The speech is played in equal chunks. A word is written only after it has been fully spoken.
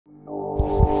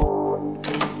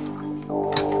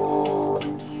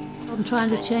I'm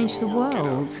trying to change the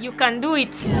world. You can do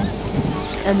it.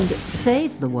 And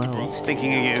save the world.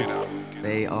 Thinking of you.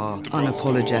 They are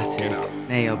unapologetic.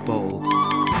 They are bold.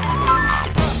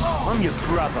 I'm your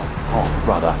brother. Oh,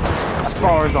 brother. As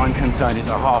far as I'm concerned, it's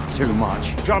a half too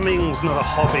much. Drumming's not a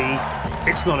hobby.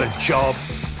 It's not a job.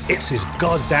 It's his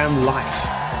goddamn life.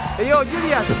 Hey, yo,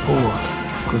 Julia. To poor,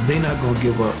 because they're not going to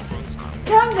give up.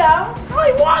 Calm down.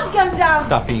 I won't calm down.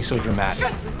 Stop being so dramatic.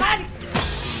 Shut dramatic.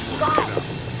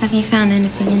 Have you found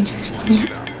anything interesting yet?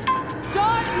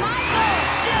 George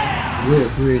Michael! We're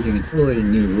creating a totally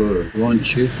new world.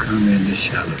 Won't you come in the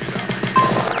shadow?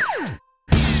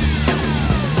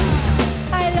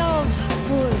 I love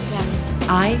Buddha.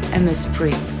 I am a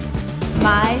spree.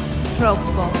 My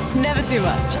troppo. Never too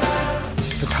much.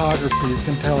 Photography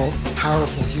can tell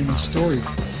powerful human stories.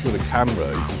 With a camera,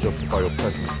 you can justify your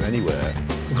presence anywhere.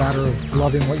 It's a matter of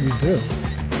loving what you do.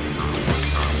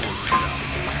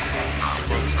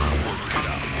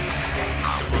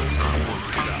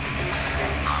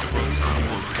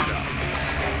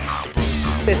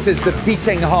 This is the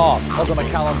beating heart of the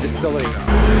Macallan distillery.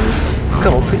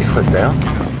 Come on, put your foot down.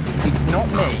 It's not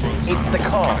me, it's the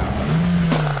car.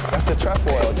 That's the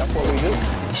trefoil. That's what we do.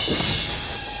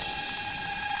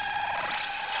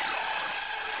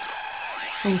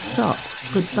 Full stop.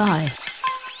 Goodbye.